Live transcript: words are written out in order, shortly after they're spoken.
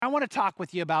I want to talk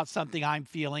with you about something I'm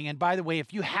feeling. And by the way,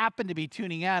 if you happen to be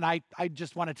tuning in, I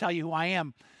just want to tell you who I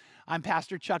am. I'm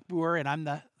Pastor Chuck Boer, and I'm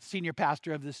the senior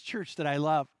pastor of this church that I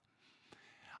love.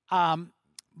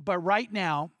 But right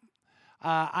now,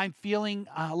 I'm feeling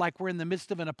like we're in the midst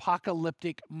of an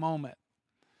apocalyptic moment.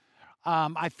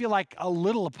 I feel like a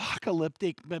little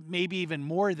apocalyptic, but maybe even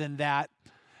more than that,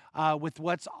 with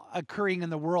what's occurring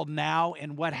in the world now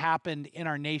and what happened in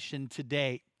our nation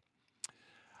today.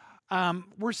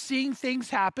 We're seeing things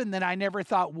happen that I never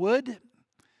thought would,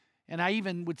 and I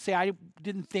even would say I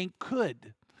didn't think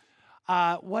could.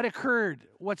 What occurred,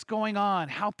 what's going on,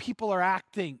 how people are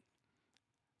acting,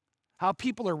 how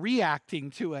people are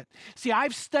reacting to it. See,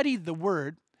 I've studied the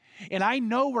Word, and I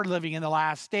know we're living in the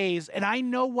last days, and I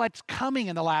know what's coming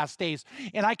in the last days,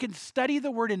 and I can study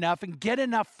the Word enough and get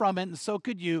enough from it, and so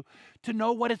could you, to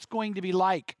know what it's going to be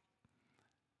like.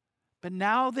 But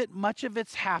now that much of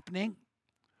it's happening,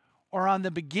 or on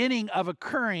the beginning of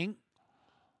occurring,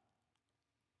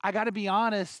 I got to be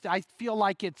honest, I feel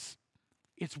like it's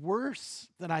worse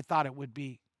than I thought it would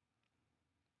be.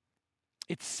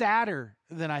 It's sadder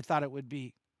than I thought it would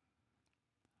be.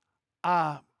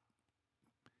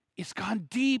 It's gone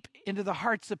deep into the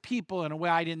hearts of people in a way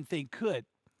I didn't think could.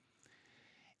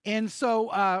 And so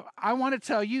I want to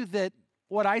tell you that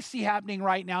what I see happening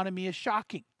right now to me is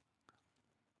shocking.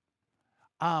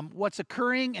 What's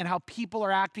occurring and how people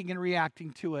are acting and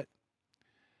reacting to it.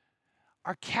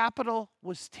 Our capital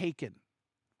was taken.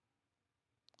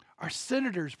 Our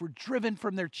senators were driven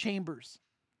from their chambers.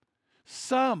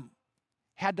 Some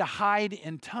had to hide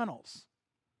in tunnels.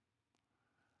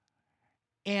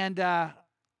 And I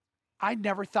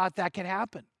never thought that could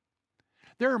happen.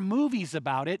 There are movies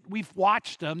about it. We've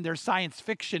watched them. They're science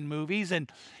fiction movies, and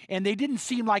they didn't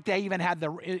seem like they even had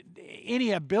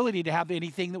any ability to have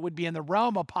anything that would be in the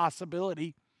realm of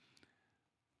possibility.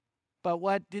 But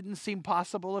what didn't seem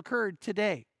possible occurred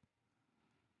today.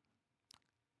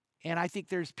 And I think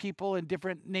there's people in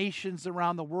different nations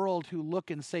around the world who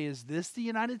look and say, is this the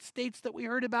United States that we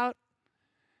heard about?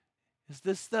 Is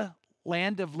this the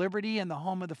land of liberty and the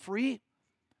home of the free?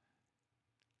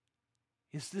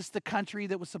 Is this the country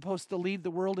that was supposed to lead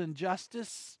the world in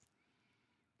justice?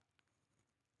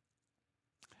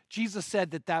 Jesus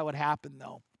said that would happen,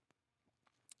 though.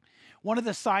 One of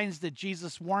the signs that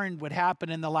Jesus warned would happen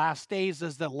in the last days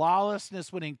is that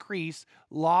lawlessness would increase.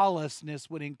 Lawlessness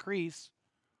would increase.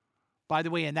 By the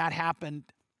way, and that happened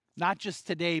not just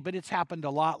today, but it's happened a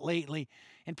lot lately.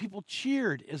 And people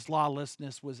cheered as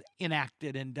lawlessness was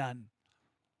enacted and done.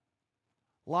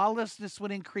 Lawlessness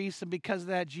would increase, and because of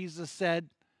that, Jesus said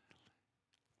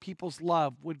people's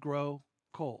love would grow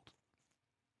cold.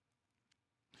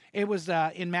 It was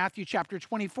in Matthew chapter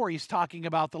 24, he's talking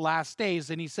about the last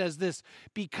days, and he says this,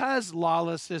 because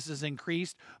lawlessness is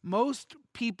increased, most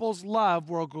people's love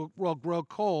will grow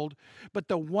cold, but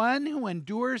the one who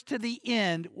endures to the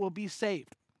end will be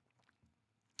saved.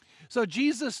 So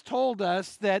Jesus told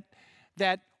us that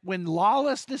when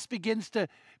lawlessness begins to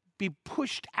be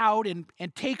pushed out and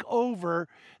take over,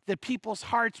 that people's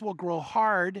hearts will grow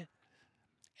hard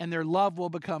and their love will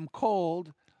become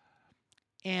cold.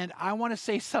 And I want to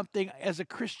say something as a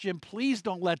Christian, please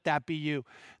don't let that be you.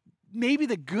 Maybe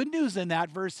the good news in that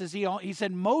verse is he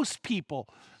said most people,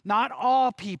 not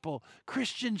all people.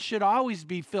 Christians should always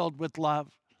be filled with love.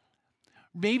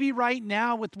 Maybe right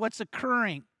now with what's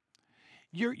occurring,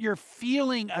 you're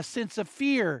feeling a sense of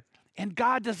fear. And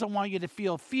God doesn't want you to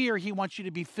feel fear. He wants you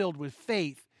to be filled with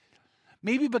faith.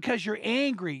 Maybe because you're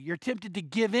angry, you're tempted to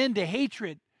give in to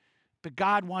hatred. But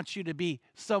God wants you to be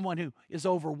someone who is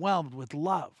overwhelmed with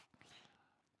love.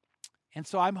 And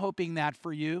so I'm hoping that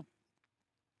for you.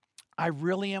 I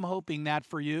really am hoping that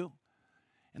for you.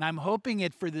 And I'm hoping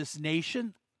it for this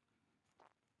nation.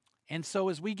 And so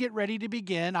as we get ready to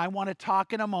begin, I want to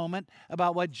talk in a moment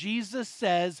about what Jesus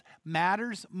says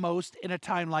matters most in a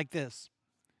time like this.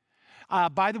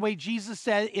 By the way, Jesus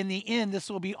said in the end, this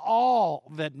will be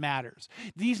all that matters.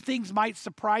 These things might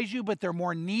surprise you, but they're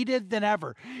more needed than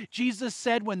ever. Jesus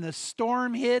said when the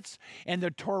storm hits and the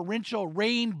torrential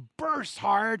rain bursts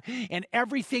hard and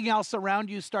everything else around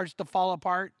you starts to fall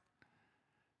apart,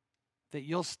 that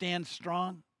you'll stand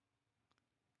strong.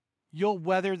 You'll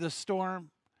weather the storm.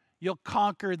 You'll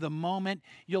conquer the moment.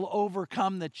 You'll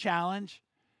overcome the challenge.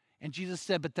 And Jesus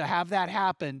said, but to have that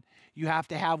happen, you have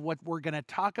to have what we're going to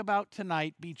talk about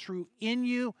tonight be true in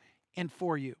you and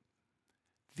for you.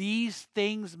 These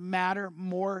things matter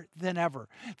more than ever.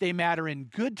 They matter in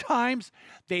good times.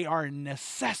 They are a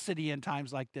necessity in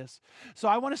times like this. So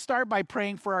I want to start by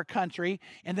praying for our country,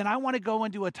 and then I want to go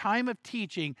into a time of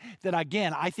teaching that,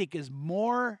 again, I think is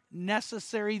more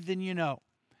necessary than you know.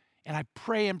 And I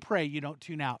pray and pray you don't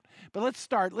tune out. But let's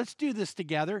start. Let's do this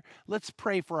together. Let's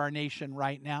pray for our nation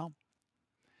right now.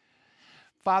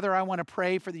 Father, I want to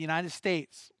pray for the United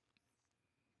States,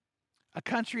 a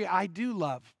country I do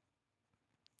love,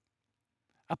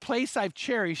 a place I've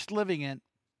cherished living in.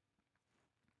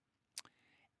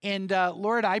 And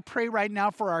Lord, I pray right now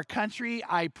for our country.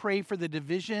 I pray for the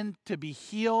division to be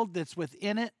healed that's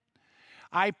within it.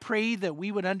 I pray that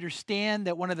we would understand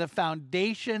that one of the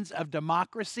foundations of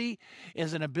democracy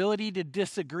is an ability to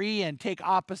disagree and take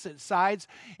opposite sides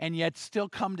and yet still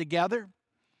come together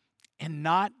and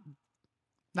not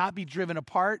be driven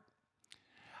apart.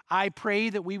 I pray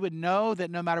that we would know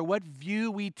that no matter what view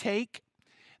we take,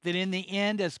 that in the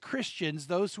end, as Christians,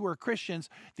 those who are Christians,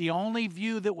 the only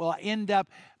view that will end up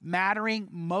mattering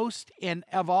most and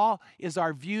of all is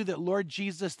our view that, Lord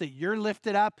Jesus, that you're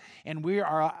lifted up and we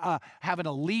are have an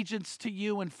allegiance to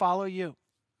you and follow you.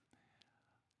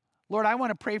 Lord, I want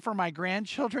to pray for my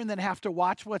grandchildren that have to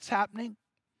watch what's happening.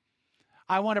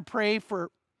 I want to pray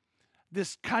for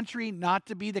this country not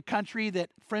to be the country that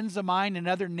friends of mine in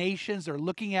other nations are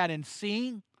looking at and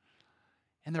seeing.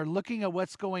 And they're looking at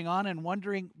what's going on and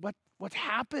wondering what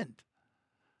happened.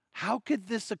 How could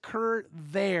this occur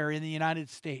there in the United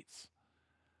States?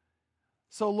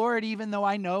 So Lord, even though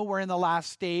I know we're in the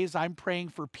last days, I'm praying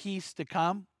for peace to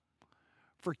come,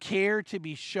 for care to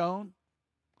be shown,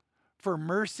 for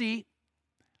mercy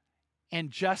and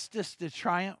justice to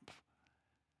triumph.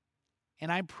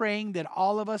 And I'm praying that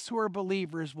all of us who are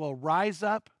believers will rise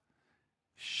up,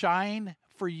 shine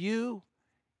for you,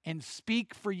 and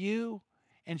speak for you,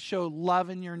 and show love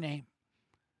in your name.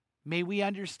 May we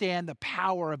understand the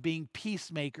power of being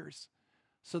peacemakers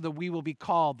so that we will be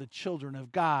called the children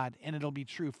of God, and it'll be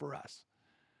true for us.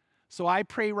 So I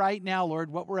pray right now,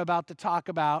 Lord, what we're about to talk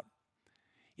about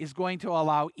is going to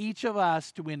allow each of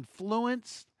us to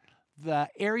influence the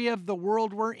area of the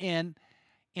world we're in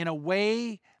a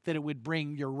way that it would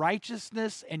bring your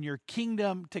righteousness and your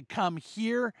kingdom to come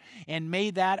here, and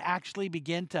may that actually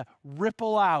begin to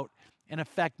ripple out and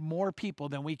affect more people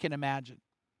than we can imagine.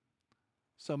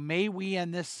 So may we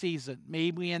in this season,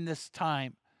 may we in this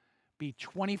time be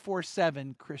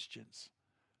 24/7 Christians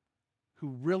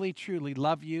who really truly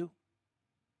love you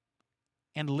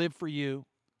and live for you.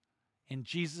 In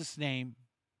Jesus' name,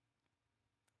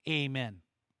 amen.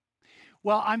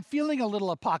 Well, I'm feeling a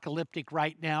little apocalyptic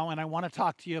right now, and I want to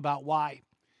talk to you about why.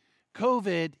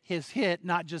 COVID has hit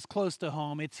not just close to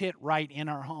home, it's hit right in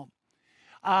our home.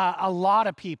 A lot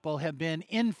of people have been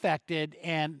infected,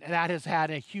 and that has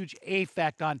had a huge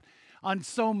effect on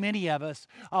so many of us.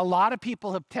 A lot of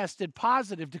people have tested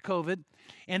positive to COVID,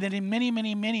 and then many,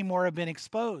 many, many more have been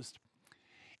exposed.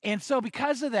 And so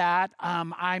because of that,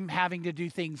 I'm having to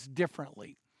do things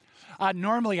differently.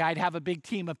 Normally, I'd have a big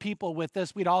team of people with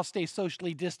us. We'd all stay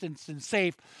socially distanced and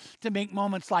safe to make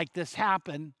moments like this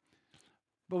happen,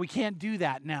 but we can't do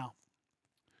that now.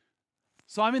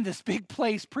 So I'm in this big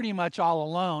place pretty much all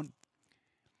alone.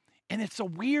 And it's a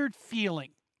weird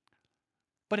feeling,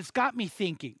 but it's got me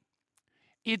thinking.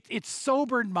 It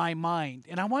sobered my mind.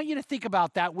 And I want you to think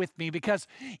about that with me, because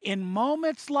in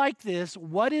moments like this,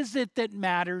 what is it that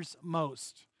matters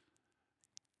most?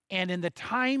 And in the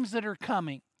times that are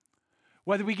coming,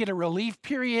 whether we get a relief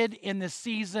period in this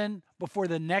season before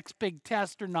the next big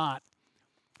test or not,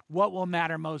 what will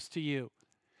matter most to you?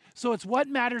 So it's what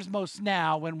matters most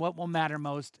now and what will matter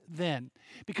most then.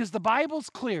 Because the Bible's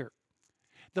clear.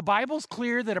 The Bible's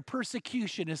clear that a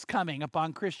persecution is coming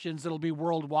upon Christians that'll be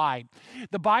worldwide.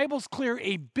 The Bible's clear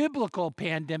a biblical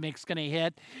pandemic's going to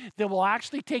hit that will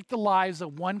actually take the lives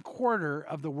of 1/4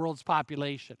 of the world's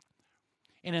population.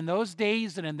 And in those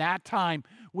days and in that time,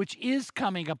 which is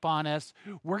coming upon us,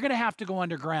 we're going to have to go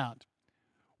underground.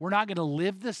 We're not going to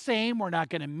live the same. We're not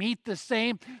going to meet the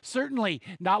same. Certainly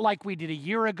not like we did a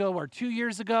year ago or 2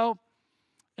 years ago,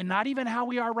 and not even how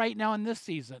we are right now in this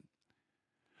season.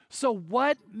 So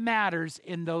what matters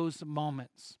in those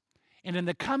moments? And in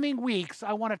the coming weeks,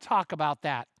 I want to talk about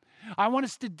that. I want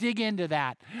us to dig into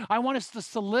that. I want us to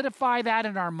solidify that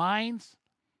in our minds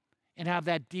and have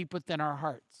that deep within our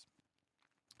hearts.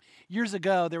 Years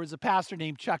ago, there was a pastor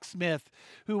named Chuck Smith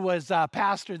who was a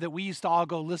pastor that we used to all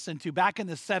go listen to back in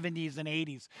the 70s and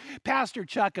 80s. Pastor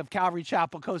Chuck of Calvary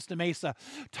Chapel, Costa Mesa,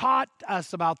 taught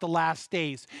us about the last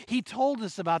days. He told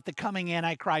us about the coming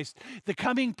Antichrist, the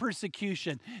coming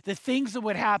persecution, the things that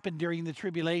would happen during the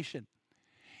tribulation.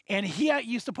 And he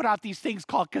used to put out these things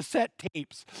called cassette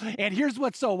tapes. And here's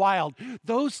what's so wild.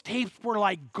 Those tapes were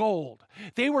like gold.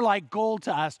 They were like gold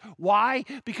to us. Why?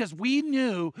 Because we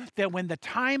knew that when the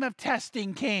time of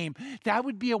testing came, that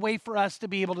would be a way for us to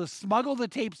be able to smuggle the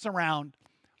tapes around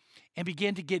and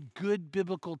begin to get good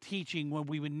biblical teaching when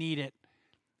we would need it.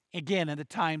 Again, in the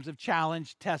times of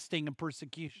challenge, testing, and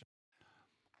persecution.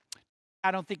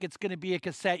 I don't think it's going to be a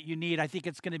cassette you need. I think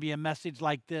it's going to be a message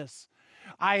like this.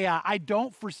 I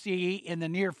don't foresee in the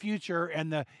near future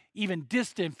and the even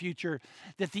distant future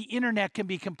that the internet can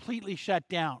be completely shut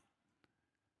down.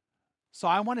 So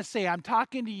I want to say I'm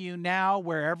talking to you now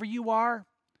wherever you are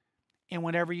and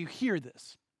whenever you hear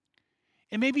this.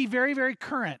 It may be very, very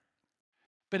current,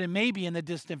 but it may be in the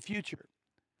distant future.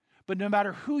 But no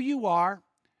matter who you are,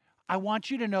 I want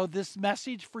you to know this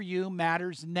message for you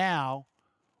matters now,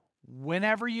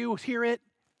 whenever you hear it,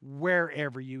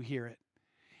 wherever you hear it.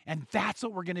 And that's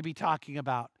what we're going to be talking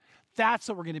about. That's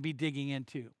what we're going to be digging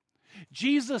into.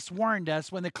 Jesus warned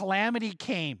us when the calamity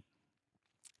came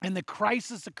and the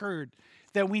crisis occurred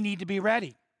that we need to be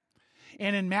ready.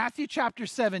 And in Matthew chapter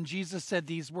 7, Jesus said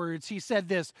these words. He said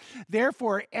this,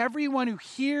 "Therefore, everyone who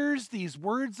hears these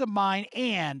words of mine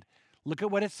and," look at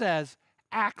what it says,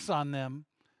 "acts on them,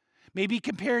 may be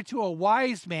compared to a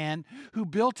wise man who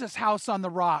built his house on the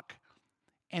rock.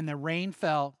 And the rain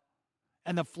fell,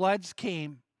 and the floods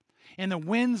came, and the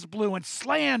winds blew and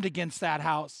slammed against that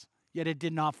house, yet it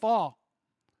did not fall,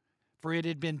 for it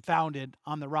had been founded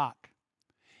on the rock."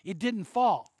 It didn't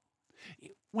fall.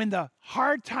 When the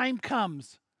hard time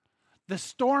comes, the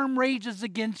storm rages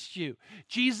against you,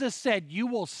 Jesus said you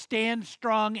will stand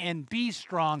strong and be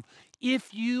strong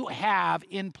if you have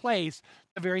in place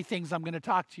the very things I'm going to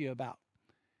talk to you about.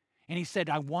 And he said,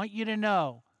 I want you to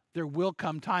know there will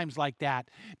come times like that,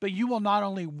 but you will not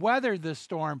only weather the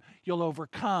storm, you'll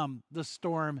overcome the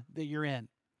storm that you're in.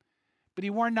 But he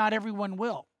warned not everyone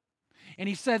will. And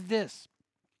he said this,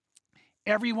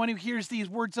 "Everyone who hears these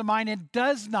words of mine and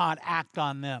does not act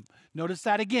on them," notice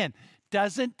that again,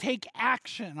 doesn't take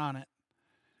action on it,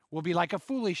 "will be like a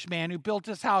foolish man who built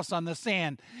his house on the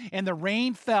sand, and the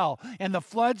rain fell, and the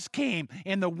floods came,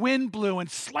 and the wind blew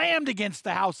and slammed against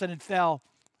the house, and it fell.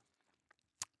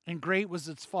 And great was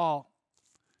its fall."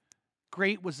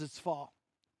 Great was its fall.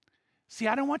 See,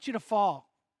 I don't want you to fall.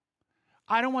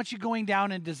 I don't want you going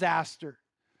down in disaster.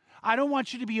 I don't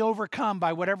want you to be overcome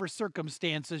by whatever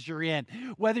circumstances you're in.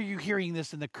 Whether you're hearing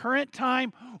this in the current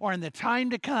time or in the time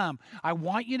to come, I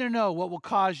want you to know what will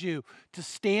cause you to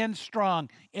stand strong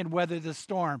and weather the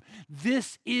storm.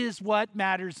 This is what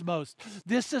matters most.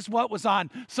 This is what was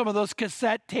on some of those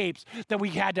cassette tapes that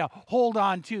we had to hold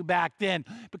on to back then,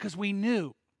 because we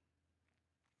knew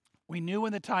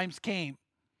when the times came,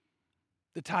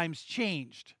 the times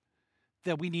changed,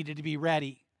 that we needed to be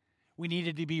ready. We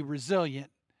needed to be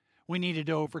resilient. We needed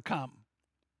to overcome.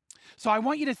 So I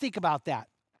want you to think about that.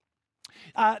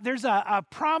 There's a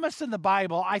promise in the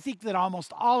Bible, I think that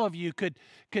almost all of you could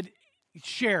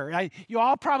share. You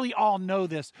all probably all know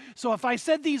this. So if I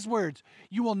said these words,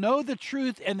 "You will know the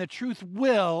truth and the truth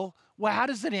will," well, how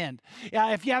does it end?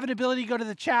 If you have an ability to go to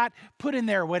the chat, put in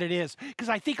there what it is, because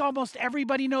I think almost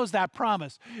everybody knows that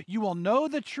promise. You will know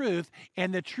the truth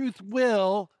and the truth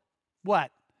will,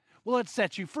 what? Well, it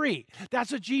sets you free.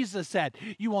 That's what Jesus said.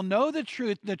 You will know the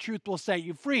truth will set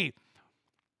you free.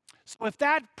 So if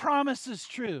that promise is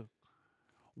true,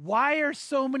 why are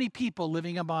so many people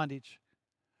living in bondage?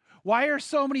 Why are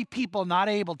so many people not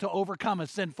able to overcome a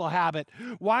sinful habit?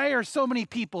 Why are so many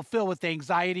people filled with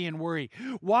anxiety and worry?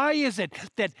 Why is it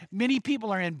that many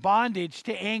people are in bondage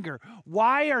to anger?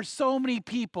 Why are so many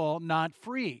people not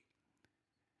free?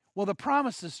 Well, the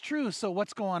promise is true, so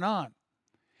what's going on?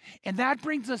 And that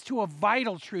brings us to a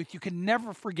vital truth you can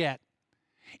never forget.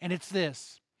 And it's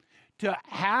this: to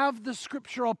have the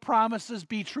scriptural promises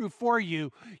be true for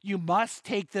you, you must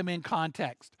take them in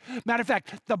context. Matter of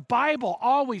fact, the Bible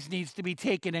always needs to be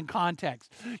taken in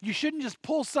context. You shouldn't just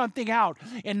pull something out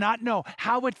and not know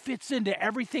how it fits into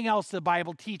everything else the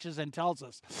Bible teaches and tells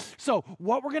us. So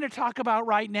what we're going to talk about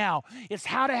right now is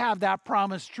how to have that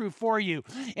promise true for you,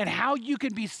 and how you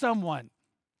can be someone,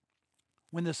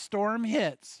 when the storm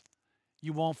hits,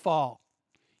 you won't fall.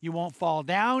 You won't fall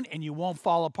down and you won't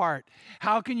fall apart.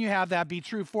 How can you have that be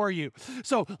true for you?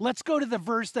 So let's go to the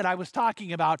verse that I was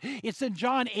talking about. It's in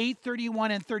John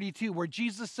 8:31 and 32, where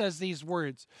Jesus says these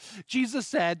words. Jesus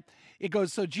said, it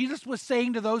goes, so Jesus was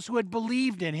saying to those who had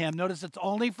believed in him, notice it's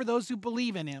only for those who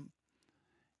believe in him,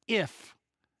 if,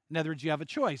 in other words, you have a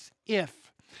choice,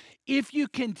 if you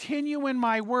continue in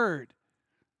my word,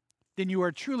 then you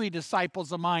are truly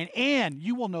disciples of mine, and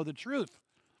you will know the truth,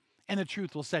 and the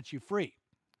truth will set you free.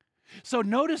 So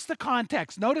notice the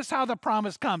context. Notice how the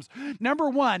promise comes. Number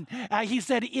one, he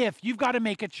said, if. You've got to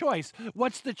make a choice.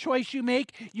 What's the choice you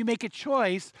make? You make a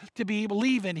choice to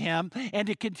believe in him and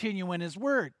to continue in his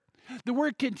word. The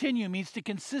word continue means to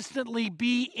consistently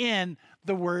be in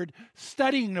the word,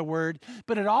 studying the word,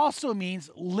 but it also means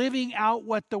living out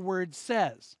what the word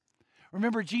says.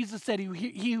 Remember, Jesus said,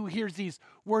 he who hears these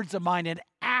words of mine and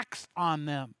acts on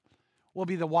them will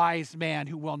be the wise man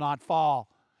who will not fall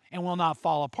and will not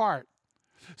fall apart.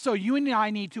 So you and I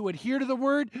need to adhere to the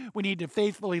word. We need to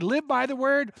faithfully live by the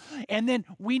word. And then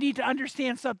we need to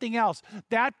understand something else.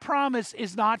 That promise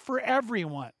is not for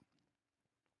everyone.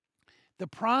 The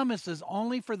promise is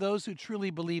only for those who truly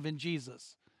believe in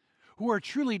Jesus, who are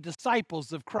truly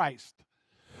disciples of Christ.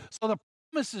 So the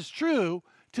promise is true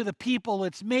to the people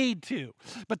it's made to,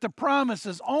 but the promise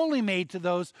is only made to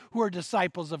those who are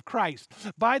disciples of Christ.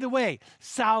 By the way,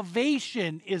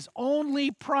 salvation is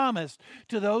only promised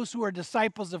to those who are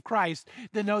disciples of Christ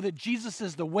that know that Jesus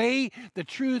is the way, the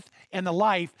truth, and the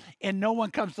life, and no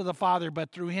one comes to the Father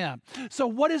but through him. So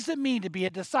what does it mean to be a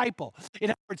disciple?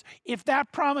 In other words, if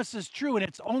that promise is true and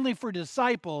it's only for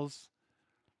disciples,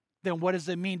 then what does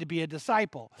it mean to be a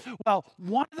disciple? Well,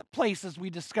 one of the places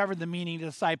we discover the meaning of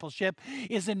discipleship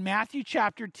is in Matthew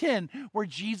chapter 10, where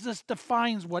Jesus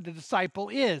defines what a disciple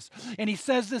is. And he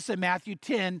says this in Matthew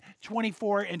 10,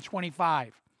 24 and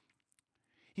 25.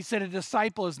 He said, a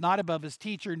disciple is not above his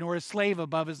teacher, nor a slave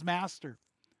above his master.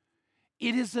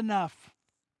 It is enough.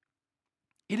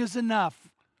 It is enough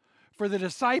for the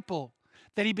disciple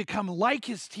that he become like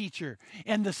his teacher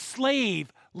and the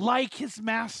slave like his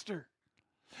master.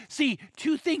 See,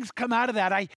 two things come out of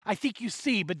that I think you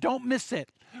see, but don't miss it.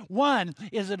 One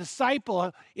is a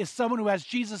disciple is someone who has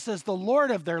Jesus as the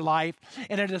Lord of their life,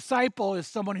 and a disciple is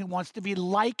someone who wants to be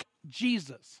like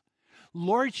Jesus.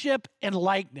 Lordship and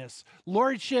likeness.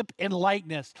 Lordship and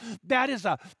likeness. That is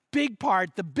a big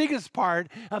part, the biggest part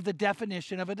of the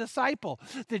definition of a disciple.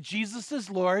 That Jesus is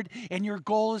Lord, and your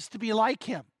goal is to be like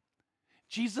him.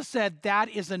 Jesus said that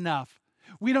is enough.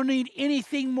 We don't need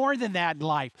anything more than that in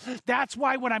life. That's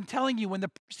why when I'm telling you, when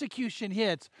the persecution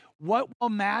hits, what will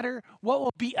matter, what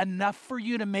will be enough for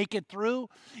you to make it through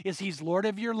is he's Lord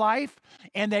of your life,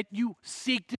 and that you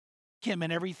seek to seek him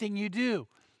in everything you do,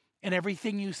 in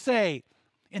everything you say,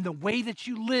 in the way that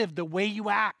you live, the way you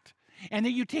act, and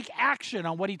that you take action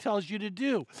on what he tells you to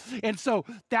do. And so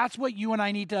that's what you and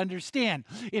I need to understand.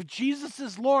 If Jesus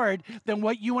is Lord, then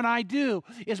what you and I do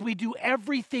is we do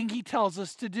everything he tells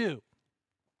us to do.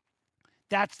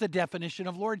 That's the definition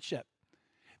of lordship.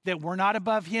 That we're not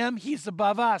above him, he's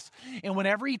above us. And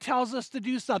whenever he tells us to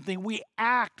do something, we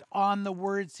act on the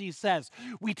words he says.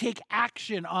 We take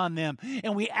action on them,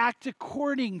 and we act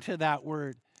according to that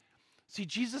word. See,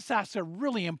 Jesus asked a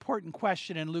really important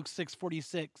question in Luke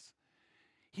 6:46.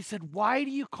 He said, why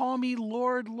do you call me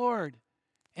Lord, Lord,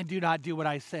 and do not do what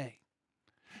I say?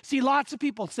 See, lots of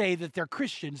people say that they're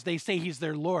Christians. They say he's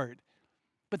their Lord,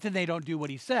 but then they don't do what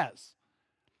he says.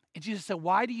 And Jesus said,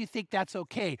 why do you think that's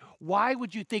okay? Why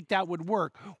would you think that would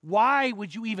work? Why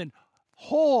would you even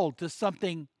hold to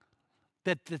something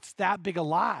that's that big a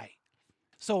lie?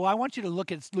 So I want you to look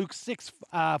at Luke 6,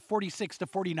 46 to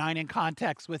 49 in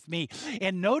context with me.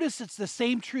 And notice it's the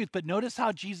same truth, but notice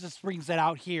how Jesus brings it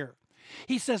out here.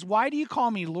 He says, why do you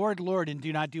call me Lord, Lord, and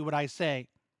do not do what I say?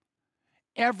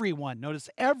 Everyone, notice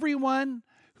everyone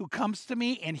who comes to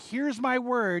me and hears my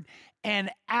word and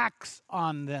acts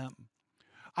on them,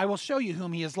 I will show you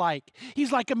whom he is like.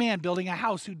 He's like a man building a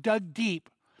house who dug deep,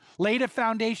 laid a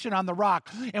foundation on the rock.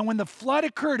 And when the flood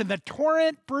occurred and the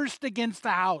torrent burst against the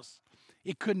house,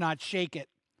 it could not shake it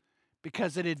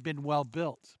because it had been well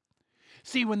built.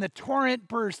 See, when the torrent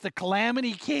burst, the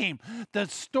calamity came, the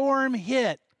storm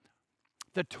hit,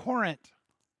 the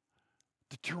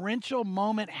torrential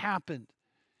moment happened.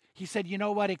 He said, you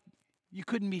know what? You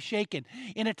couldn't be shaken.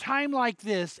 In a time like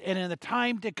this and in the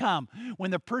time to come,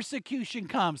 when the persecution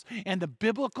comes and the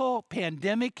biblical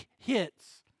pandemic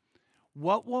hits,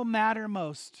 what will matter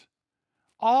most?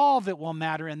 All that will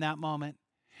matter in that moment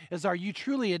is, are you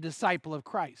truly a disciple of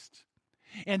Christ?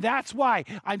 And that's why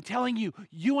I'm telling you,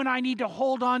 you and I need to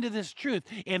hold on to this truth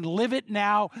and live it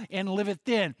now and live it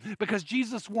then. Because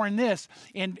Jesus warned this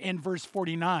in verse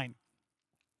 49.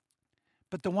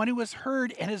 But the one who has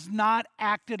heard and has not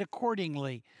acted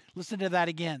accordingly, listen to that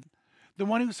again. The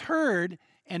one who's heard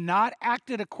and not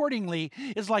acted accordingly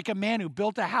is like a man who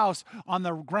built a house on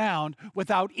the ground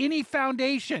without any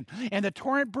foundation, and the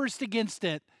torrent burst against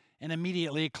it, and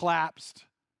immediately it collapsed.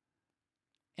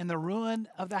 And the ruin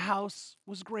of the house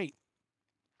was great.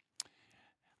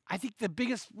 I think the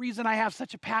biggest reason I have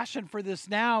such a passion for this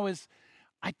now is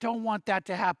I don't want that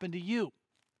to happen to you.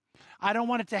 I don't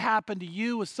want it to happen to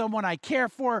you with someone I care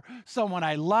for, someone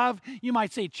I love. You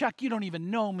might say, Chuck, you don't even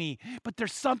know me, but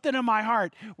there's something in my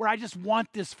heart where I just want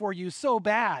this for you so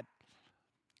bad.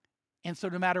 And so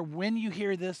no matter when you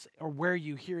hear this or where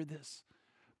you hear this,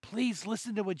 please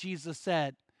listen to what Jesus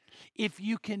said. If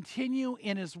you continue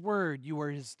in his word, you are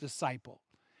his disciple,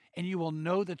 and you will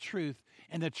know the truth,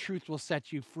 and the truth will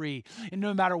set you free. And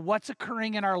no matter what's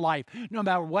occurring in our life, no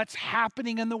matter what's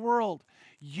happening in the world,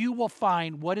 you will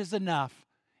find what is enough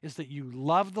is that you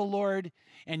love the Lord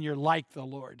and you're like the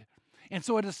Lord. And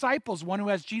so a disciple is one who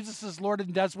has Jesus as Lord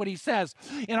and does what he says.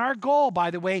 And our goal, by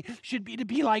the way, should be to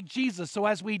be like Jesus. So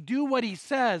as we do what he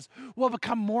says, we'll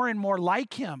become more and more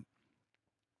like him.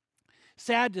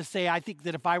 Sad to say, I think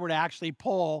that if I were to actually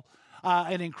poll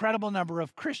an incredible number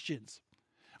of Christians,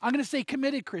 I'm going to say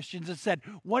committed Christians, and said,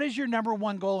 what is your number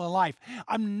one goal in life?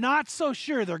 I'm not so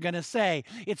sure they're going to say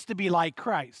it's to be like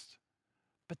Christ.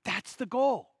 But that's the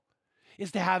goal,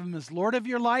 is to have him as Lord of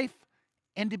your life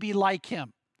and to be like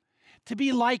him. To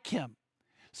be like him.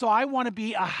 So I want to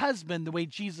be a husband the way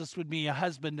Jesus would be a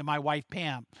husband to my wife,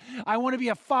 Pam. I want to be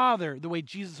a father the way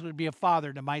Jesus would be a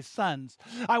father to my sons.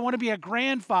 I want to be a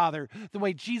grandfather the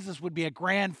way Jesus would be a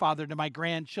grandfather to my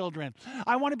grandchildren.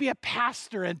 I want to be a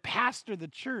pastor and pastor the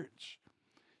church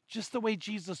just the way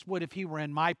Jesus would if he were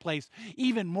in my place,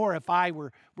 even more if I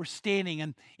were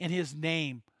standing in his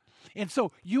name. And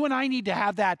so you and I need to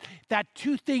have that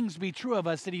two things be true of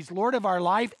us, that he's Lord of our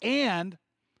life and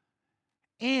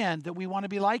that we want to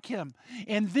be like him.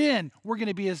 And then we're going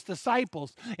to be his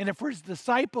disciples. And if we're his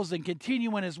disciples and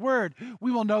continue in his word,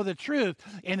 we will know the truth,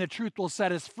 and the truth will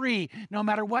set us free no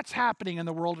matter what's happening in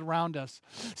the world around us.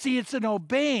 See, it's in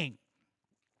obeying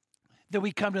that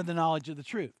we come to the knowledge of the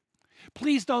truth.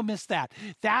 Please don't miss that.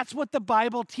 That's what the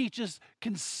Bible teaches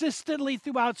consistently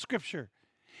throughout Scripture.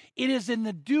 It is in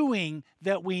the doing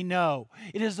that we know.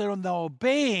 It is in the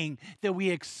obeying that we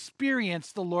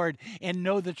experience the Lord and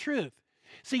know the truth.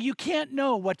 See, you can't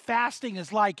know what fasting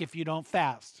is like if you don't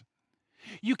fast.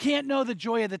 You can't know the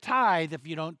joy of the tithe if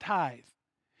you don't tithe.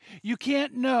 You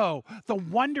can't know the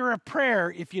wonder of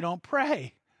prayer if you don't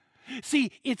pray.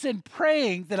 See, it's in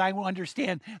praying that I will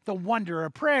understand the wonder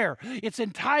of prayer. It's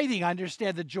in tithing I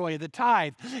understand the joy of the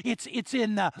tithe. It's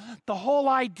in the whole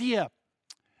idea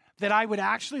that I would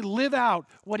actually live out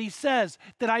what he says,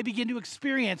 that I begin to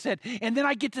experience it. And then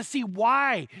I get to see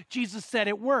why Jesus said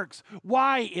it works,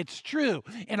 why it's true.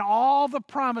 And all the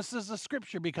promises of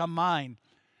Scripture become mine,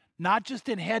 not just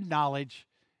in head knowledge,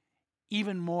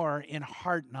 even more in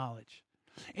heart knowledge.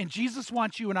 And Jesus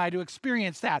wants you and I to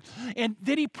experience that. And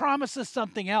then he promises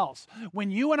something else.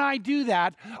 When you and I do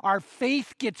that, our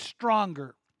faith gets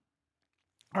stronger.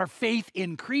 Our faith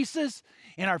increases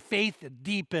and our faith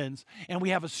deepens, and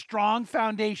we have a strong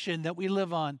foundation that we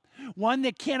live on, one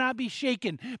that cannot be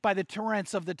shaken by the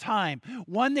torrents of the time,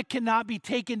 one that cannot be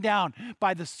taken down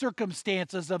by the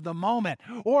circumstances of the moment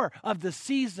or of the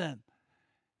season.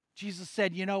 Jesus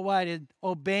said, you know what? In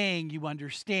obeying, you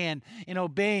understand. In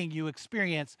obeying, you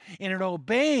experience. And in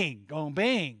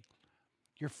obeying,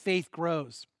 your faith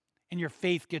grows and your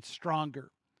faith gets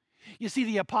stronger. You see,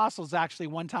 the apostles actually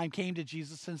one time came to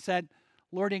Jesus and said,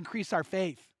 Lord, increase our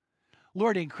faith.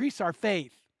 Lord, increase our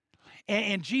faith.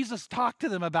 And Jesus talked to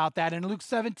them about that. In Luke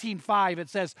 17:5, it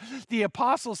says, the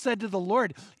apostles said to the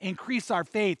Lord, increase our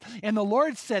faith. And the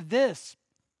Lord said this,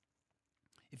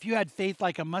 if you had faith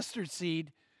like a mustard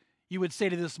seed, you would say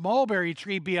to this mulberry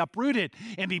tree, be uprooted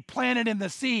and be planted in the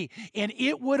sea, and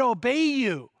it would obey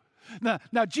you.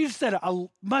 Now Jesus said a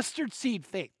mustard seed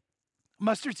faith.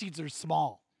 Mustard seeds are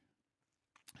small.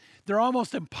 They're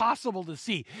almost impossible to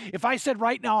see. If I said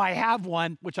right now I have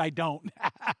one, which I don't,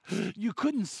 you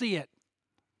couldn't see it.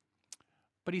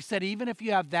 But he said, even if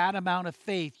you have that amount of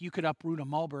faith, you could uproot a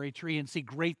mulberry tree and see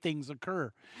great things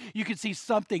occur. You could see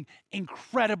something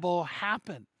incredible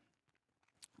happen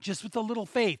just with a little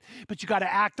faith, but you got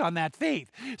to act on that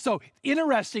faith. So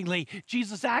interestingly,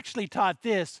 Jesus actually taught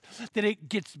this, that it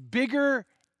gets bigger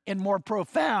and more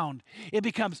profound. It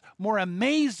becomes more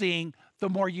amazing the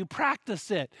more you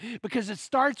practice it, because it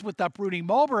starts with uprooting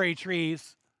mulberry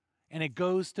trees and it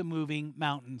goes to moving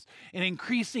mountains. And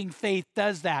increasing faith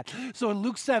does that. So in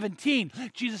Luke 17,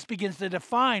 Jesus begins to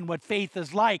define what faith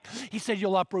is like. He said,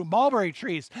 you'll uproot mulberry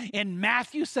trees. In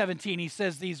Matthew 17, he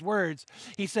says these words.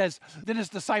 He says, then his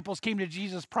disciples came to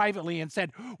Jesus privately and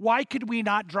said, why could we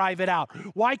not drive it out?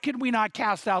 Why could we not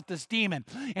cast out this demon?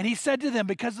 And he said to them,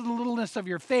 because of the littleness of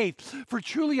your faith, for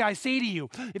truly I say to you,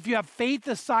 if you have faith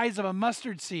the size of a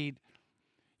mustard seed,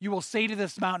 you will say to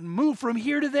this mountain, move from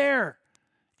here to there.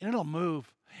 And it'll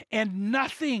move. And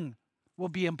nothing will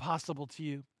be impossible to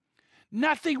you.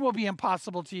 Nothing will be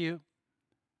impossible to you.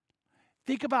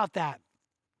 Think about that.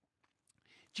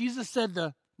 Jesus said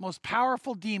the most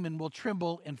powerful demon will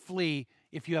tremble and flee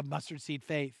if you have mustard seed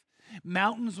faith.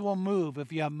 Mountains will move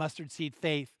if you have mustard seed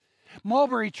faith.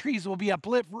 Mulberry trees will be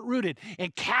uprooted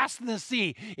and cast in the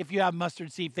sea if you have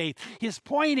mustard seed faith. His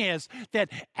point is that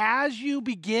as you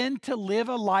begin to live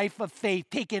a life of faith,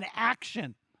 take an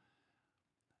action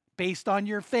based on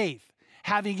your faith,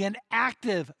 having an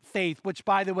active faith, which,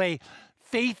 by the way,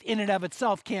 faith in and of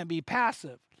itself can't be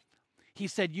passive. He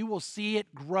said you will see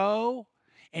it grow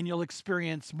and you'll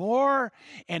experience more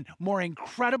and more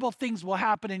incredible things will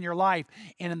happen in your life.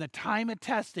 And in the time of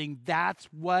testing, that's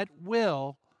what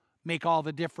will make all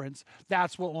the difference.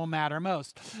 That's what will matter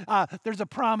most. There's a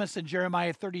promise in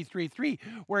Jeremiah 33:3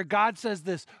 where God says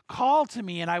this, call to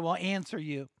me and I will answer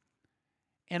you.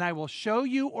 And I will show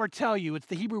you or tell you. It's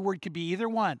the Hebrew word, could be either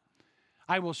one.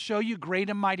 I will show you great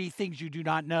and mighty things you do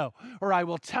not know. Or I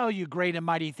will tell you great and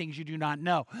mighty things you do not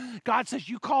know. God says,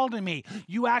 you call to me.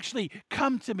 You actually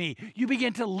come to me. You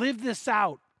begin to live this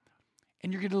out.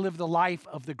 And you're going to live the life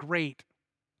of the great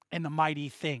and the mighty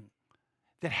thing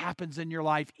that happens in your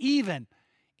life, even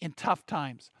in tough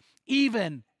times,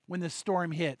 even when the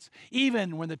storm hits,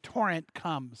 even when the torrent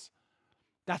comes.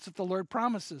 That's what the Lord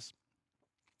promises.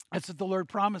 That's what the Lord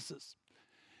promises.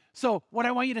 So what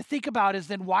I want you to think about is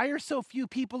then why are so few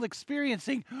people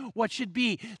experiencing what should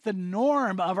be the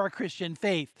norm of our Christian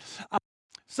faith?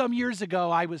 Some years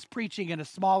ago, I was preaching in a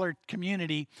smaller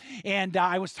community, and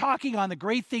I was talking on the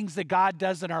great things that God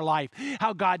does in our life,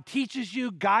 how God teaches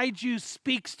you, guides you,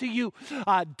 speaks to you,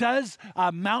 does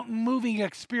mountain-moving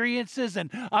experiences and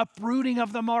uprooting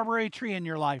of the mulberry tree in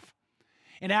your life.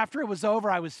 And after it was over,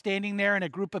 I was standing there and a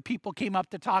group of people came up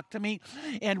to talk to me.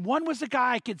 And one was a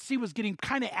guy I could see was getting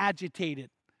kind of agitated.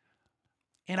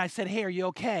 And I said, hey, are you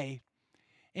okay?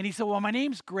 And he said, well, my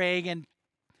name's Greg. And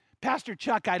Pastor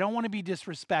Chuck, I don't want to be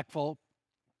disrespectful,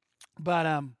 but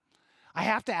I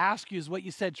have to ask you, is what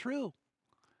you said true?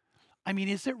 I mean,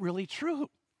 is it really true?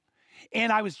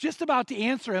 And I was just about to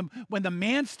answer him when the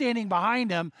man standing behind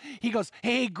him, he goes,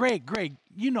 hey, Greg,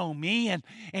 you know me. And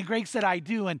Greg said, I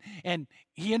do. And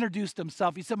he introduced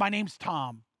himself. He said, my name's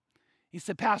Tom. He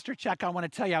said, Pastor Chuck, I want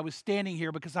to tell you, I was standing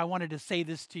here because I wanted to say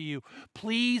this to you.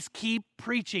 Please keep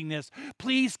preaching this.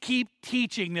 Please keep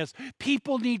teaching this.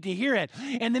 People need to hear it.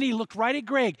 And then he looked right at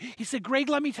Greg. He said, Greg,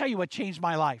 let me tell you what changed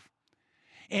my life.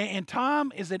 And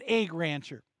Tom is an egg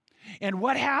rancher. And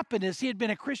what happened is he had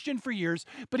been a Christian for years,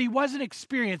 but he wasn't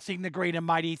experiencing the great and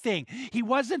mighty thing. He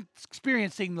wasn't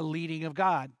experiencing the leading of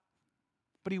God,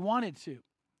 but he wanted to.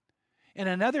 And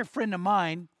another friend of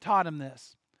mine taught him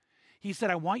this. He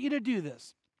said, I want you to do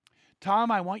this.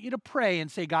 Tom, I want you to pray and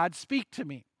say, God, speak to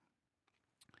me.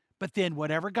 But then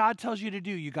whatever God tells you to do,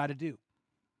 you got to do.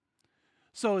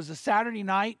 So it was a Saturday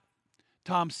night.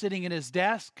 Tom's sitting at his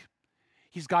desk.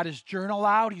 He's got his journal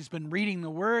out. He's been reading the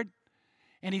word.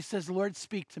 And he says, Lord,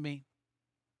 speak to me.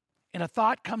 And a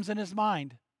thought comes in his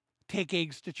mind, take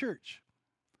eggs to church.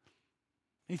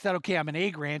 He said, okay, I'm an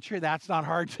egg rancher. That's not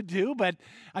hard to do. But,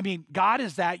 I mean, God,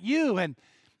 is that you? And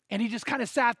he just kind of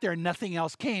sat there and nothing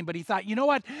else came. But he thought, you know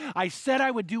what? I said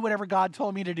I would do whatever God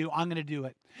told me to do. I'm going to do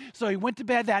it. So he went to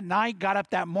bed that night, got up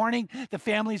that morning. The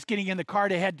family's getting in the car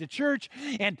to head to church.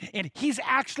 And he's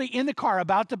actually in the car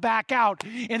about to back out.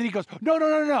 And then he goes,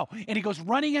 no. And he goes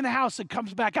running in the house and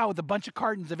comes back out with a bunch of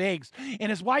cartons of eggs. And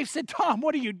his wife said, Tom,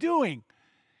 what are you doing?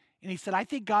 And he said, I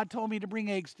think God told me to bring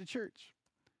eggs to church.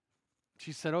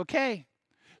 She said, okay.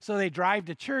 So they drive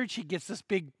to church. He gets this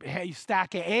big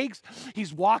stack of eggs.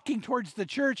 He's walking towards the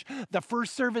church. The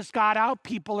first service got out.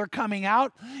 People are coming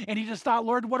out. And he just thought,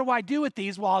 Lord, what do I do with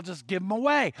these? Well, I'll just give them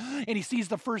away. And he sees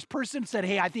the first person, said,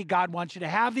 hey, I think God wants you to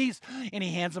have these. And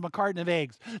he hands him a carton of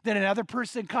eggs. Then another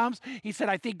person comes. He said,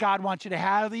 I think God wants you to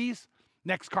have these.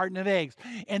 Next carton of eggs.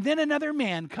 And then another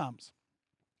man comes.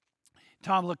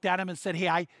 Tom looked at him and said, hey,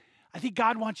 I think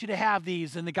God wants you to have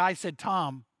these. And the guy said,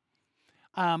 Tom,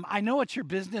 I know it's your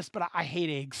business, but I hate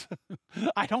eggs.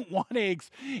 I don't want eggs.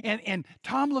 And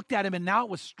Tom looked at him, and now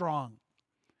it was strong.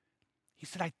 He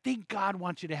said, I think God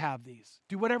wants you to have these.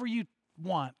 Do whatever you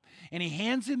want. And he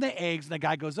hands him the eggs, and the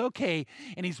guy goes, okay.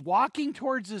 And he's walking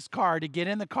towards his car to get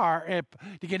in the car,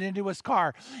 to get into his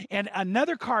car. And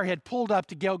another car had pulled up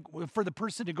to go for the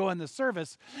person to go in the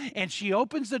service. And she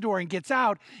opens the door and gets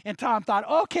out. And Tom thought,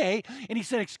 okay. And he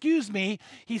said, excuse me.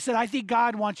 He said, I think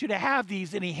God wants you to have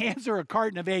these. And he hands her a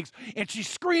carton of eggs. And she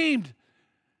screamed.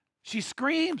 She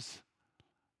screams.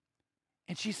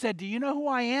 And she said, do you know who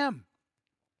I am?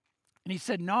 And he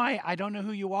said, no, I don't know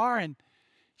who you are. And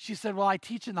she said, well, I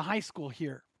teach in the high school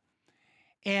here.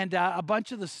 And a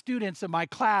bunch of the students in my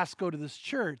class go to this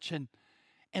church. And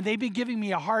they've been giving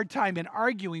me a hard time and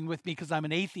arguing with me because I'm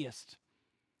an atheist.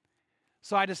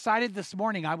 So I decided this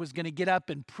morning I was going to get up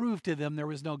and prove to them there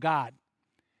was no God.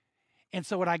 And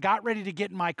so when I got ready to get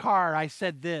in my car, I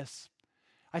said this.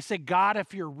 I said, God,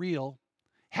 if you're real,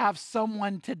 have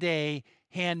someone today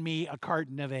hand me a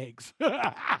carton of eggs.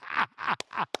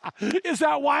 Is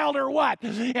that wild or what?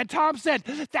 And Tom said,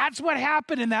 that's what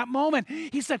happened in that moment.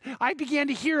 He said, I began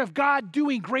to hear of God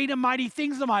doing great and mighty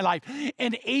things in my life.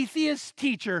 An atheist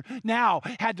teacher now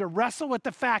had to wrestle with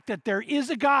the fact that there is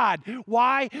a God.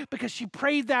 Why? Because she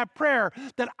prayed that prayer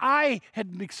that I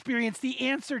had experienced the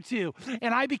answer to,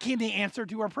 and I became the answer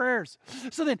to her prayers.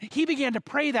 So then he began to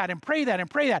pray that and pray that and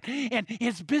pray that, and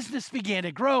his business began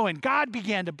to grow, and God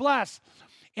began to bless.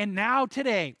 And now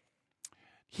today,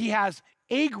 he has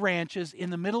egg ranches in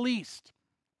the Middle East.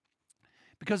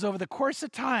 Because over the course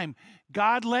of time,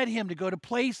 God led him to go to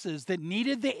places that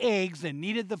needed the eggs and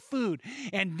needed the food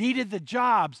and needed the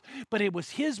jobs. But it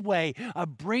was his way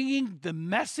of bringing the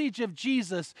message of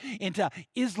Jesus into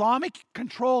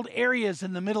Islamic-controlled areas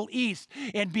in the Middle East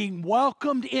and being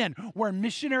welcomed in where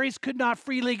missionaries could not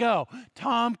freely go.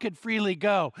 Tom could freely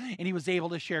go, and he was able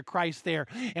to share Christ there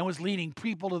and was leading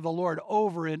people to the Lord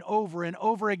over and over and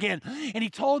over again. And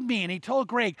he told me, and he told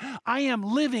Greg, I am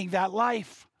living that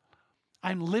life.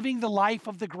 I'm living the life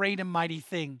of the great and mighty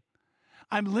thing.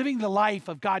 I'm living the life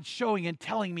of God showing and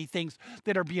telling me things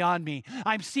that are beyond me.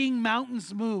 I'm seeing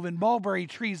mountains move and mulberry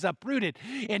trees uprooted.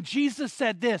 And Jesus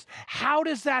said this, how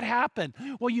does that happen?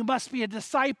 Well, you must be a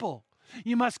disciple.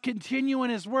 You must continue in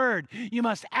his word. You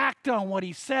must act on what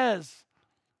he says.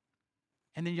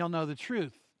 And then you'll know the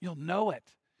truth. You'll know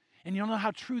it. And you'll know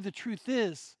how true the truth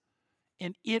is.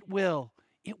 And it will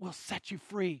set you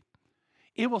free.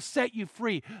 It will set you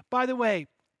free. By the way,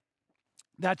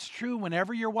 that's true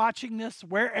whenever you're watching this,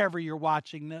 wherever you're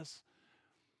watching this.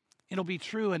 It'll be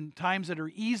true in times that are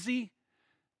easy.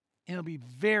 And it'll be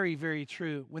very, very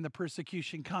true when the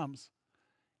persecution comes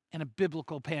and a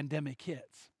biblical pandemic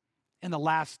hits in the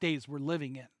last days we're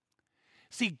living in.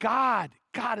 See, God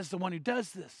is the one who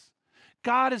does this.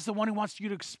 God is the one who wants you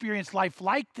to experience life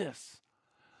like this.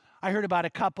 I heard about a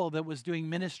couple that was doing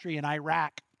ministry in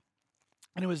Iraq.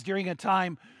 And it was during a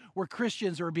time where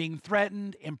Christians were being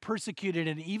threatened and persecuted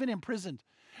and even imprisoned.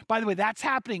 By the way, that's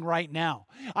happening right now.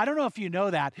 I don't know if you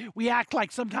know that. We act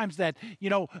like sometimes that,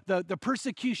 the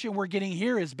persecution we're getting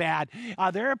here is bad.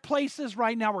 There are places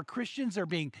right now where Christians are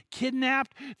being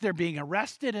kidnapped, they're being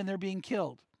arrested, and they're being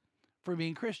killed for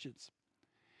being Christians.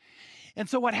 And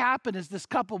so what happened is this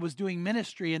couple was doing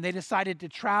ministry, and they decided to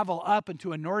travel up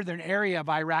into a northern area of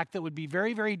Iraq that would be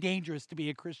very, very dangerous to be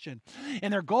a Christian.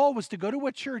 And their goal was to go to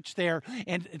a church there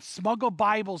and smuggle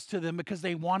Bibles to them because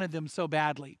they wanted them so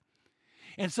badly.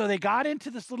 And so they got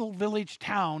into this little village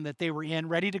town that they were in,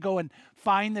 ready to go and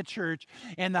find the church.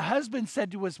 And the husband said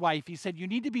to his wife, he said, you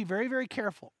need to be very, very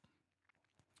careful.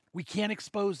 We can't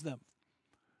expose them.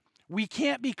 We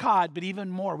can't be caught, but even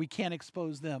more, we can't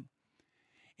expose them.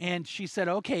 And she said,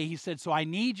 okay. He said, so I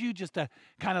need you just to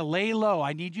kind of lay low.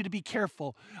 I need you to be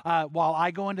careful while I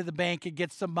go into the bank and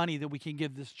get some money that we can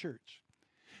give this church.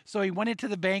 So he went into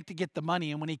the bank to get the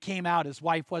money. And when he came out, his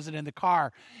wife wasn't in the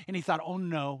car. And he thought, oh,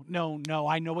 no.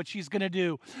 I know what she's going to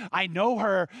do. I know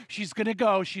her. She's going to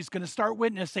go. She's going to start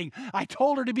witnessing. I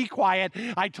told her to be quiet.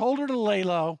 I told her to lay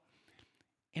low.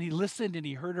 And he listened and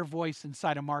he heard her voice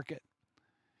inside a market.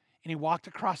 And he walked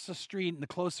across the street, and the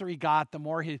closer he got, the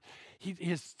more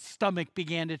his stomach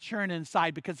began to churn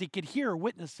inside because he could hear her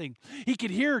witnessing. He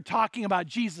could hear her talking about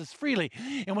Jesus freely.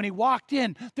 And when he walked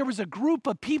in, there was a group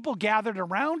of people gathered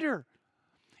around her.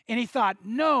 And he thought,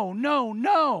 no.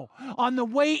 On the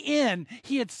way in,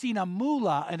 he had seen a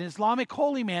mullah, an Islamic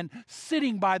holy man,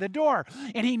 sitting by the door.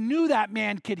 And he knew that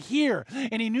man could hear,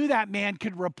 and he knew that man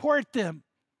could report them.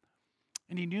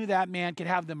 And he knew that man could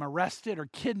have them arrested or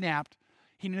kidnapped.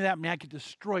 He knew that man could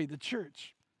destroy the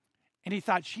church. And he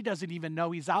thought, she doesn't even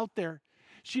know he's out there.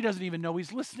 She doesn't even know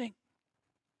he's listening.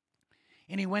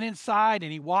 And he went inside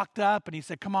and he walked up and he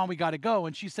said, come on, we got to go.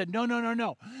 And she said, no.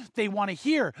 They want to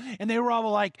hear. And they were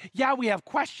all like, yeah, we have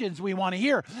questions we want to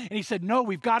hear. And he said, no,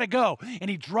 we've got to go. And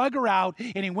he drug her out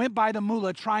and he went by the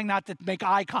mullah trying not to make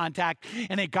eye contact.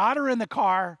 And they got her in the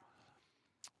car.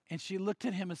 And she looked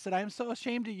at him and said, I am so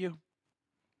ashamed of you.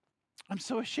 I'm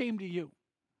so ashamed of you.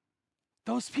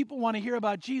 Those people want to hear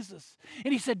about Jesus.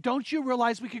 And he said, don't you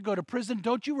realize we could go to prison?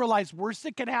 Don't you realize worse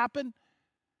that could happen?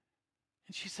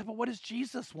 And she said, well, what does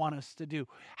Jesus want us to do?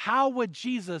 How would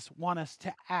Jesus want us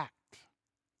to act?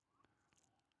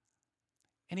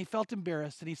 And he felt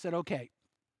embarrassed and he said, okay.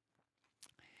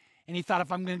 And he thought,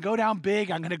 if I'm going to go down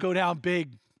big, I'm going to go down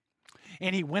big.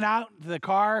 And he went out to the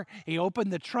car, he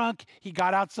opened the trunk, he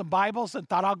got out some Bibles and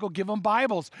thought, I'll go give them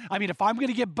Bibles. I mean, if I'm going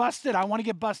to get busted, I want to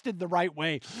get busted the right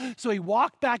way. So he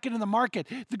walked back into the market.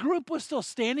 The group was still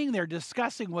standing there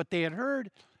discussing what they had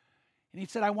heard. And he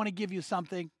said, I want to give you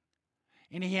something.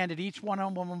 And he handed each one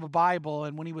of them a Bible,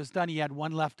 and when he was done, he had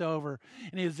one left over.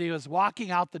 And as he was walking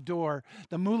out the door,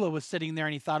 the mullah was sitting there,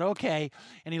 and he thought, okay.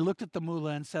 And he looked at the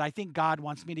mullah and said, I think God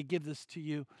wants me to give this to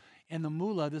you. And the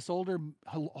mullah, this older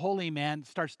holy man,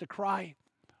 starts to cry.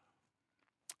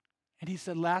 And he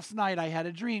said, last night I had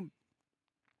a dream.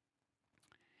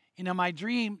 And in my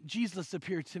dream, Jesus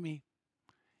appeared to me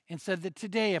and said that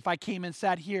today, if I came and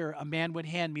sat here, a man would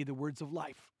hand me the words of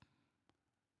life.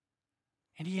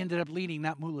 And he ended up leading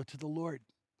that mullah to the Lord.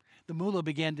 The mullah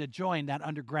began to join that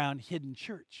underground hidden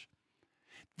church.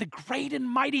 The great and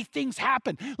mighty things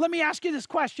happen. Let me ask you this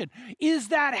question. Is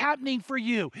that happening for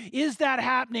you? Is that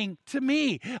happening to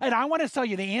me? And I want to tell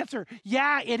you the answer.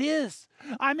 Yeah, it is.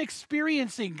 I'm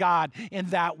experiencing God in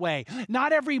that way.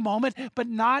 Not every moment, but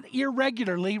not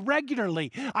irregularly,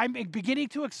 regularly. I'm beginning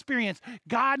to experience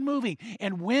God moving.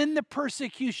 And when the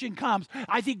persecution comes,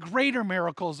 I think greater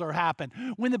miracles will happen.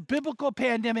 When the biblical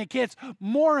pandemic hits,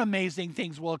 more amazing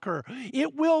things will occur.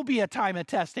 It will be a time of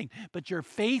testing, but your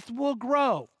faith will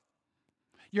grow.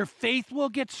 Your faith will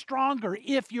get stronger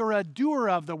if you're a doer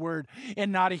of the word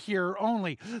and not a hearer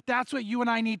only. That's what you and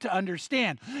I need to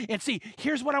understand. And see,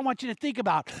 here's what I want you to think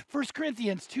about. 1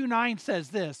 Corinthians 2:9 says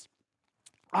this,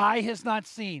 eye has not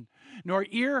seen, nor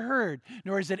ear heard,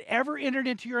 nor has it ever entered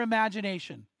into your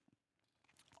imagination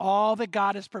all that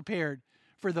God has prepared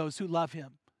for those who love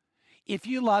him. If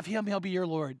you love him, he'll be your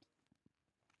Lord.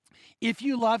 If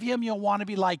you love him, you'll want to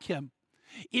be like him.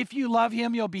 If you love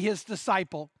him, you'll be his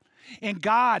disciple. And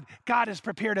God has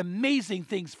prepared amazing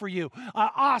things for you,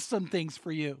 awesome things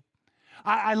for you.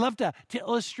 I love to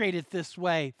illustrate it this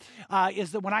way,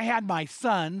 is that when I had my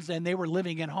sons and they were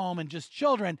living at home and just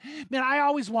children, man, I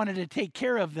always wanted to take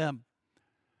care of them.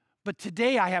 But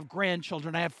today I have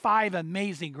grandchildren. I have 5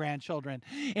 amazing grandchildren.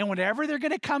 And whenever they're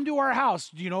going to come to our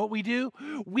house, do you know what we do?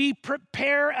 We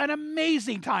prepare an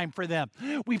amazing time for them.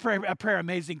 We prepare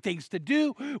amazing things to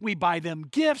do. We buy them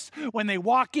gifts. When they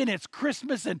walk in, it's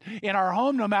Christmas in our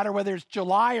home, no matter whether it's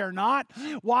July or not.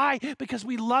 Why? Because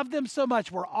we love them so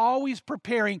much. We're always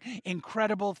preparing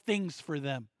incredible things for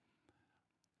them.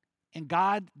 And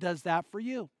God does that for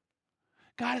you.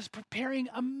 God is preparing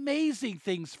amazing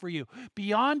things for you,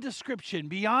 beyond description,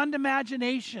 beyond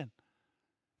imagination.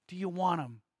 Do you want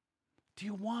them? Do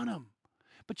you want them?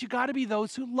 But you got to be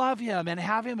those who love him and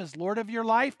have him as Lord of your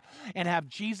life and have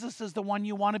Jesus as the one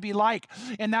you want to be like.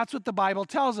 And that's what the Bible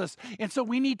tells us. And so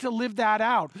we need to live that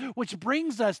out, which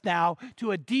brings us now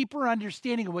to a deeper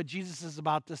understanding of what Jesus is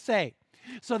about to say.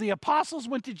 So the apostles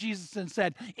went to Jesus and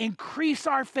said, increase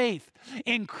our faith,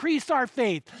 increase our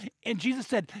faith. And Jesus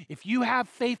said, if you have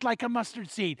faith like a mustard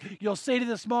seed, you'll say to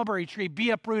this mulberry tree, be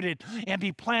uprooted and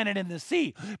be planted in the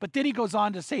sea. But then he goes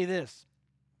on to say this.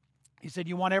 He said,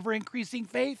 you want ever increasing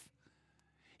faith?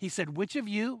 He said, which of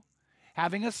you,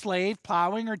 having a slave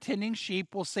plowing or tending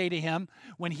sheep, will say to him,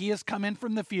 when he has come in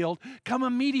from the field, come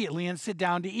immediately and sit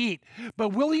down to eat? But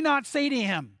will he not say to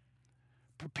him,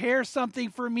 prepare something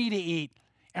for me to eat,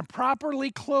 and properly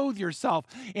clothe yourself,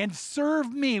 and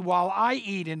serve me while I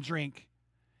eat and drink,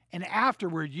 and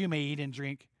afterward you may eat and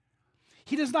drink?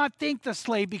 He does not thank the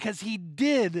slave because he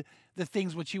did the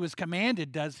things which he was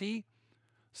commanded, does he?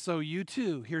 So you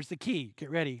too, here's the key, get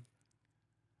ready.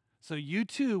 So you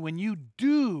too, when you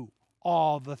do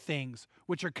all the things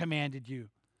which are commanded you,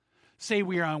 say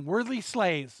we are unworthy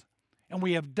slaves, and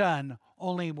we have done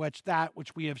only that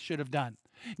which we should have done.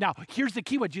 Now, here's the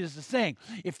key, what Jesus is saying.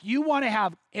 If you want to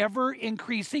have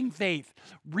ever-increasing faith,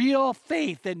 real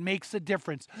faith that makes a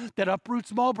difference, that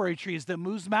uproots mulberry trees, that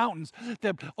moves mountains,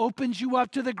 that opens you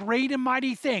up to the great and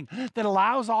mighty thing, that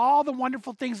allows all the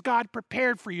wonderful things God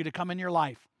prepared for you to come in your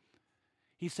life,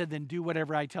 he said, then do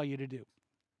whatever I tell you to do.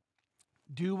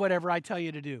 Do whatever I tell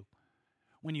you to do.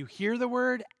 When you hear the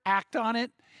word, act on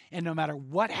it, and no matter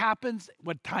what happens,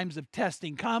 what times of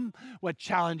testing come, what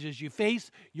challenges you face,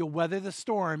 you'll weather the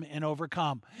storm and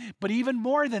overcome. But even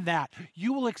more than that,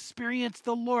 you will experience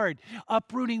the Lord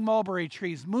uprooting mulberry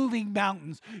trees, moving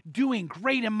mountains, doing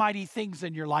great and mighty things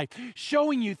in your life,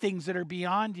 showing you things that are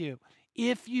beyond you,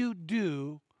 if you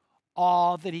do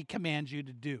all that he commands you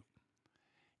to do.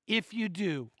 If you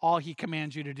do all he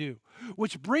commands you to do.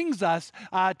 Which brings us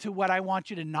to what I want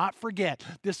you to not forget.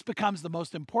 This becomes the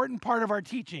most important part of our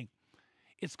teaching.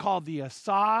 It's called the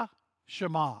Asah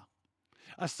Shema.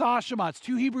 Asah Shema, it's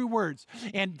 2 Hebrew words.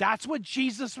 And that's what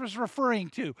Jesus was referring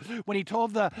to when he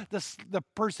told the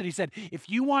person, he said, if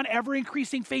you want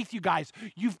ever-increasing faith, you guys,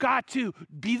 you've got to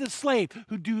be the slave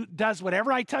who does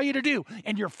whatever I tell you to do,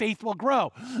 and your faith will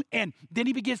grow. And then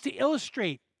he begins to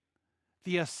illustrate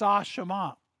the Asah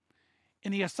Shema.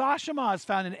 And the Asah Shema is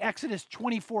found in Exodus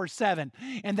 24:7.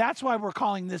 And that's why we're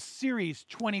calling this series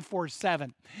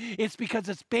 24/7. It's because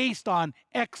it's based on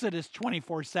Exodus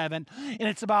 24/7. And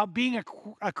it's about being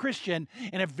a Christian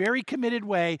in a very committed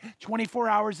way, 24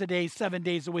 hours a day, 7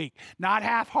 days a week. Not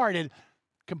half-hearted,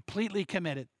 completely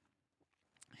committed.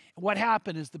 What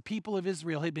happened is the people of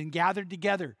Israel had been gathered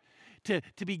together to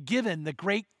be given the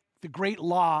great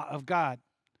law of God.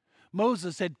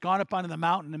 Moses had gone up onto the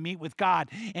mountain to meet with God,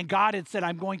 and God had said,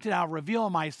 I'm going to now reveal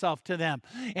myself to them.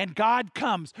 And God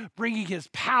comes bringing his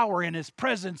power and his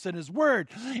presence and his word.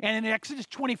 And in Exodus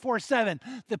 24:7,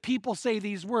 the people say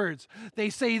these words. They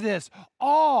say this,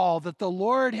 all that the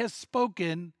Lord has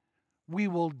spoken, we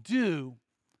will do,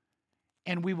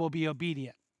 and we will be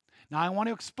obedient. Now, I want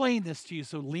to explain this to you,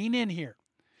 so lean in here.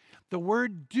 The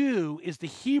word do is the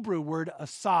Hebrew word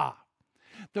asah.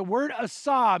 The word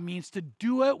asah means to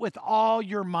do it with all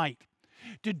your might,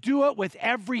 to do it with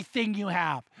everything you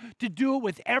have, to do it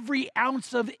with every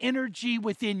ounce of energy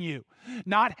within you,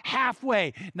 not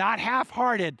halfway, not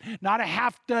half-hearted, not a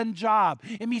half-done job.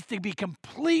 It means to be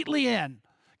completely in,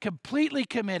 completely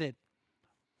committed.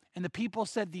 And the people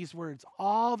said these words,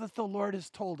 all that the Lord has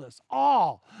told us,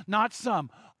 all, not some,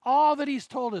 all that he's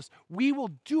told us, we will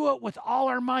do it with all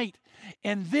our might.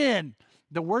 And then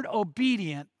the word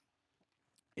obedient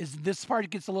is, this part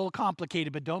gets a little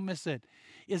complicated, but don't miss it,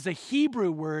 is the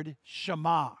Hebrew word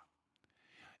shema.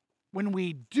 When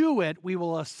we do it, we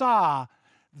will asah,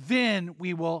 then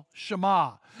we will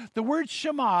shema. The word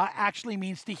shema actually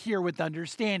means to hear with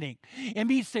understanding. It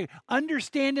means to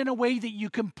understand in a way that you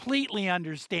completely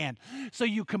understand. So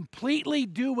you completely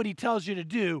do what he tells you to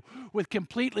do with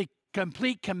complete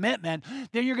commitment,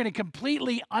 then you're going to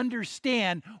completely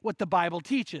understand what the Bible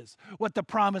teaches, what the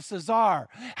promises are,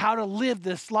 how to live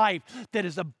this life that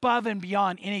is above and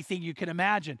beyond anything you can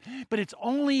imagine. But it's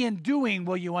only in doing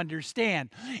will you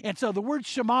understand. And so the word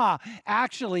Shema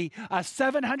actually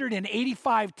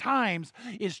 785 times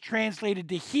is translated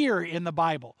to hear in the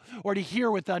Bible, or to hear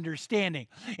with understanding.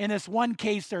 In this one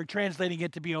case, they're translating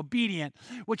it to be obedient,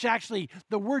 which actually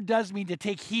the word does mean to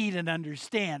take heed and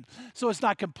understand. So it's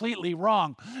not completely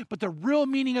wrong, but the real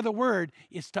meaning of the word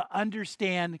is to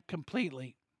understand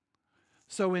completely.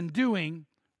 So in doing,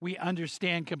 we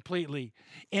understand completely.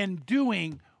 In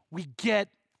doing, we get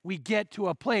to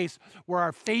a place where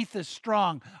our faith is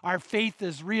strong, our faith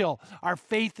is real, our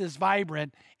faith is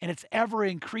vibrant, and it's ever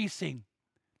increasing.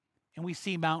 And we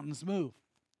see mountains move.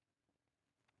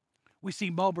 We see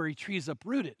mulberry trees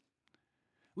uprooted.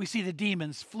 We see the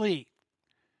demons flee.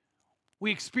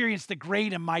 We experience the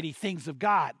great and mighty things of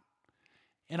God.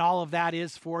 And all of that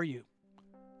is for you.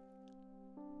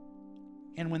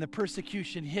 And when the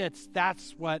persecution hits,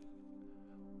 that's what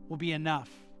will be enough.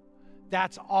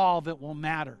 That's all that will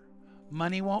matter.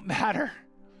 Money won't matter.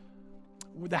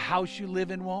 The house you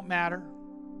live in won't matter.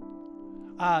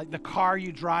 The car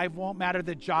you drive won't matter.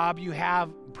 The job you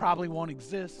have probably won't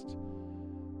exist.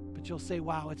 But you'll say,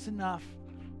 wow, it's enough.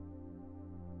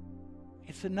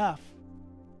 It's enough.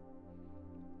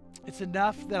 It's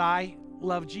enough that I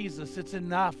love Jesus. It's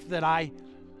enough that I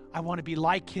want to be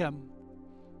like him.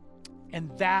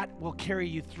 And that will carry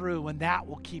you through, and that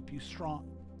will keep you strong.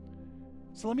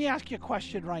 So let me ask you a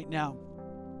question right now.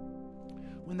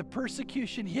 When the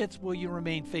persecution hits, will you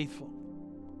remain faithful?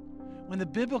 When the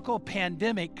biblical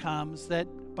pandemic comes, that,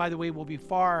 by the way, will be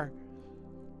far,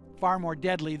 far more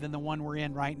deadly than the one we're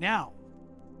in right now,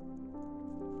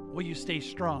 will you stay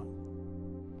strong?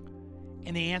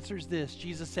 And the answer is this.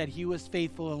 Jesus said he was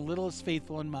faithful and little is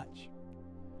faithful in much.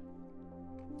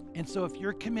 And so if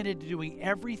you're committed to doing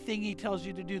everything he tells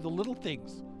you to do, the little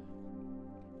things,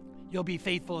 you'll be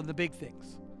faithful in the big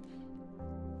things.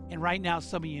 And right now,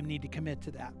 some of you need to commit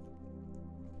to that.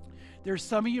 There's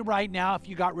some of you right now, if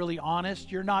you got really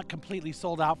honest, you're not completely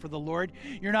sold out for the Lord.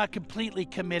 You're not completely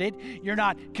committed. You're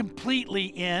not completely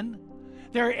in.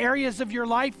 There are areas of your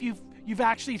life you've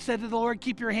actually said to the Lord,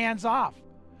 keep your hands off.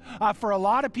 For a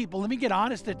lot of people, let me get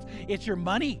honest, it's your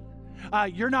money.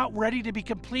 You're not ready to be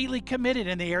completely committed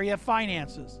in the area of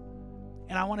finances.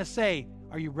 And I want to say,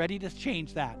 are you ready to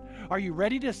change that? Are you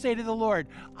ready to say to the Lord,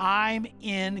 I'm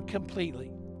in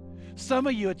completely? Some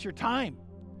of you, it's your time.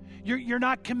 You're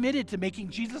not committed to making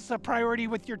Jesus a priority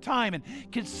with your time and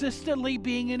consistently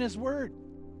being in his word.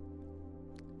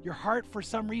 Your heart, for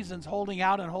some reason, is holding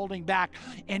out and holding back,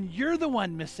 and you're the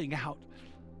one missing out.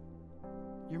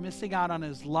 You're missing out on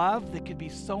his love that could be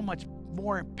so much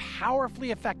more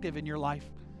powerfully effective in your life.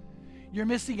 You're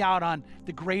missing out on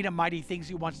the great and mighty things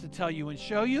he wants to tell you and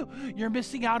show you. You're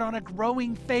missing out on a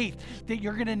growing faith that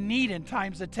you're going to need in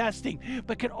times of testing,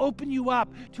 but can open you up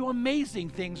to amazing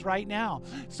things right now.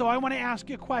 So I want to ask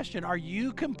you a question. Are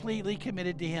you completely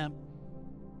committed to him?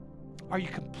 Are you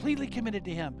completely committed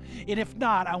to him? And if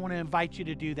not, I want to invite you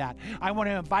to do that. I want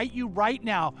to invite you right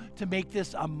now to make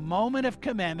this a moment of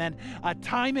commitment, a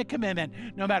time of commitment.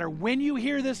 No matter when you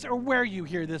hear this or where you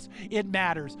hear this, it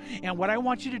matters. And what I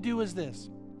want you to do is this.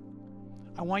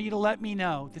 I want you to let me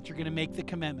know that you're going to make the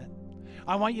commitment.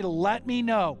 I want you to let me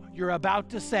know you're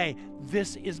about to say,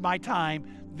 this is my time.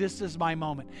 This is my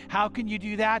moment. How can you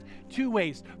do that? 2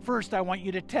 ways. First, I want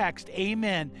you to text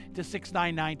AMEN to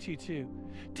 69922.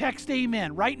 Text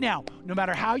AMEN right now, no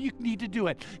matter how you need to do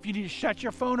it. If you need to shut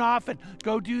your phone off and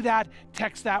go do that,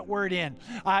 text that word in.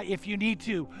 If you need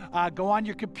to go on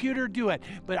your computer, do it.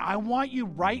 But I want you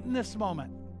right in this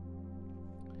moment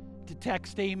to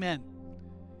text AMEN.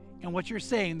 And what you're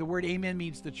saying, the word amen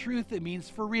means the truth. It means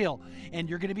for real. And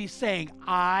you're going to be saying,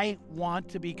 I want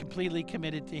to be completely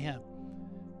committed to him.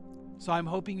 So I'm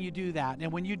hoping you do that.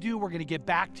 And when you do, we're going to get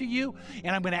back to you.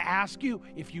 And I'm going to ask you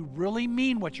if you really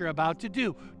mean what you're about to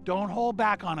do. Don't hold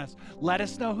back on us. Let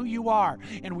us know who you are.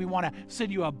 And we want to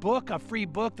send you a book, a free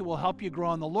book that will help you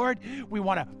grow in the Lord. We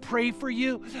want to pray for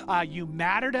you. You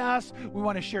matter to us. We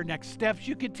want to share next steps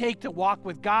you can take to walk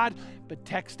with God. But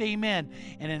text amen.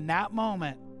 And in that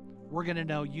moment, we're going to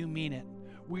know you mean it.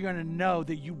 We're going to know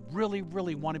that you really,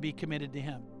 really want to be committed to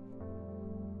him.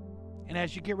 And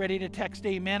as you get ready to text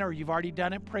amen, or you've already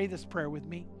done it, pray this prayer with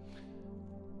me.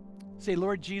 Say,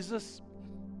 Lord Jesus,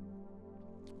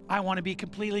 I want to be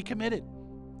completely committed.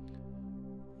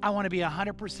 I want to be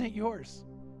 100% yours.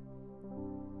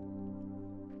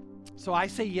 So I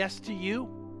say yes to you.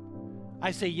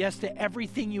 I say yes to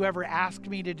everything you ever asked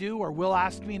me to do or will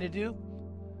ask me to do.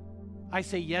 I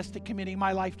say yes to committing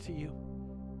my life to you.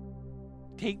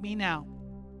 Take me now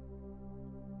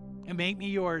and make me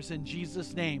yours in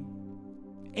Jesus' name.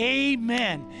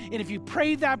 Amen. And if you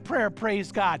prayed that prayer,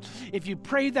 praise God. If you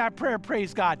prayed that prayer,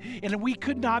 praise God. And we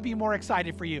could not be more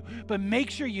excited for you. But make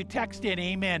sure you text in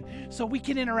amen so we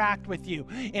can interact with you.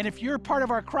 And if you're part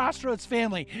of our Crossroads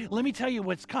family, let me tell you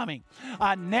what's coming.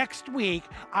 Next week,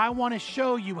 I want to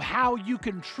show you how you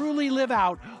can truly live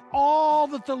out all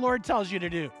that the Lord tells you to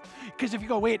do. Because if you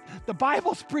go, wait, the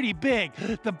Bible's pretty big.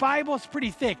 The Bible's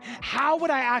pretty thick. How would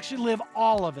I actually live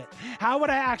all of it? How would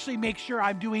I actually make sure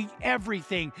I'm doing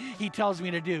everything he tells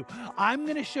me to do? I'm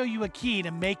going to show you a key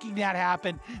to making that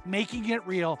happen, making it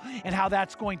real, and how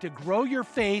that's going to grow your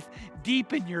faith,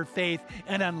 deepen your faith,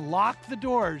 and unlock the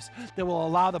doors that will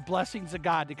allow the blessings of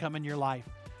God to come in your life.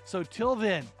 So till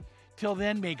then,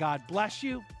 may God bless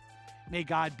you. May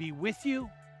God be with you.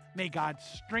 May God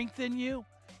strengthen you.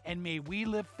 And may we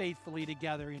live faithfully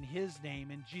together in his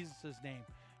name, in Jesus' name.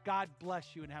 God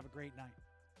bless you and have a great night.